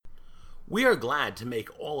We are glad to make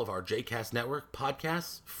all of our JCast Network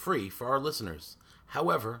podcasts free for our listeners.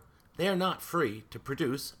 However, they are not free to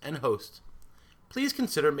produce and host. Please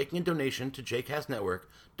consider making a donation to JCast Network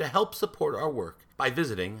to help support our work by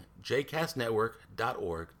visiting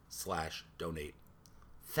jcastnetwork.org/donate.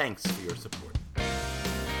 Thanks for your support.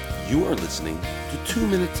 You are listening to 2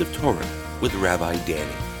 Minutes of Torah with Rabbi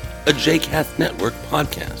Danny, a JCast Network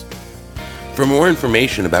podcast. For more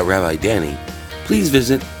information about Rabbi Danny, please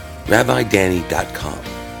visit rabbidanny.com.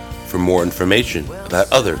 For more information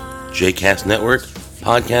about other JCast Network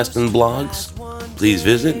podcasts and blogs, please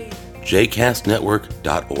visit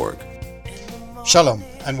jcastnetwork.org. Shalom,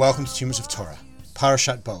 and welcome to 2 Minutes of Torah,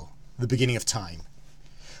 Parashat Bo, the beginning of time.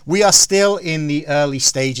 We are still in the early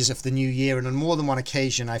stages of the new year, and on more than one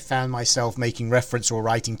occasion I found myself making reference or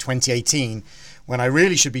writing 2018 when I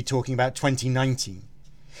really should be talking about 2019.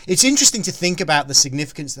 It's interesting to think about the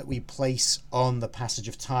significance that we place on the passage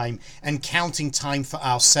of time and counting time for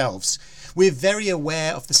ourselves. We're very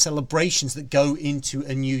aware of the celebrations that go into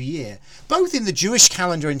a new year, both in the Jewish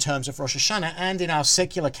calendar in terms of Rosh Hashanah and in our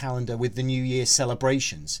secular calendar with the New Year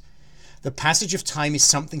celebrations. The passage of time is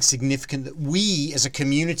something significant that we as a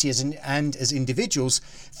community and as individuals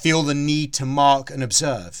feel the need to mark and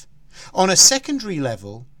observe. On a secondary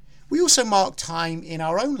level, we also mark time in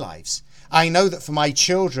our own lives. I know that for my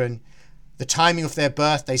children, the timing of their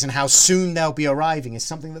birthdays and how soon they'll be arriving is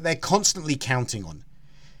something that they're constantly counting on.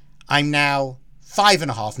 I'm now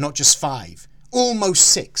 5.5, not just 5, almost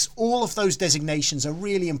 6. All of those designations are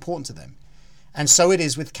really important to them. And so it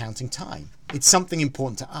is with counting time. It's something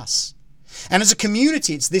important to us. And as a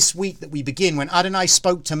community, it's this week that we begin when Adonai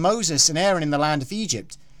spoke to Moses and Aaron in the land of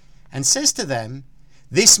Egypt and says to them,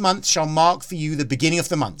 "This month shall mark for you the beginning of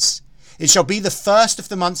the months. It shall be the first of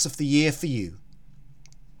the months of the year for you."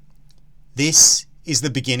 This is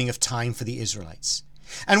the beginning of time for the Israelites.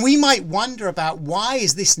 And we might wonder about why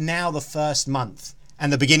is this now the first month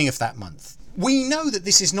and the beginning of that month? We know that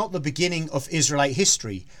this is not the beginning of Israelite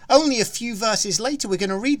history. Only a few verses later we're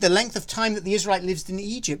going to read the length of time that the Israelite lived in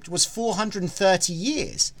Egypt was 430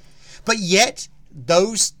 years. But yet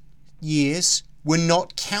those years were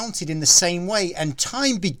not counted in the same way, and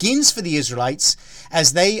time begins for the Israelites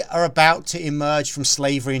as they are about to emerge from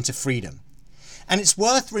slavery into freedom. And it's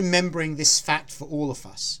worth remembering this fact for all of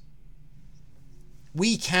us.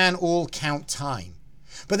 We can all count time,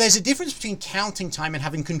 but there's a difference between counting time and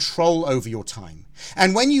having control over your time.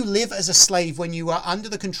 And when you live as a slave, when you are under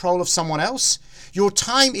the control of someone else, your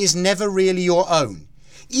time is never really your own.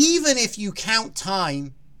 Even if you count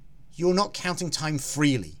time, you're not counting time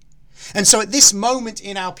freely. And so at this moment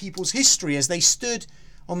in our people's history, as they stood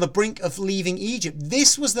on the brink of leaving Egypt,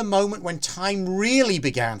 this was the moment when time really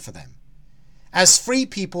began for them. As free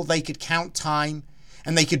people, they could count time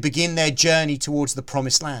and they could begin their journey towards the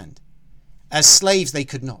promised land. As slaves, they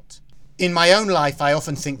could not. In my own life, I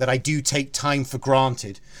often think that I do take time for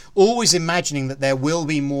granted, always imagining that there will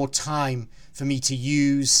be more time for me to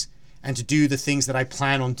use and to do the things that I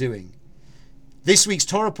plan on doing. This week's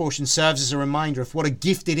Torah portion serves as a reminder of what a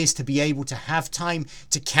gift it is to be able to have time,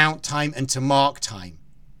 to count time, and to mark time.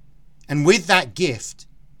 And with that gift,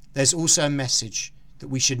 there's also a message that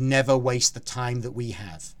we should never waste the time that we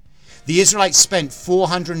have. The Israelites spent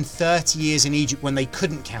 430 years in Egypt when they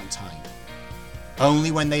couldn't count time. Only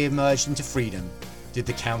when they emerged into freedom did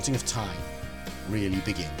the counting of time really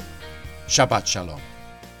begin. Shabbat Shalom.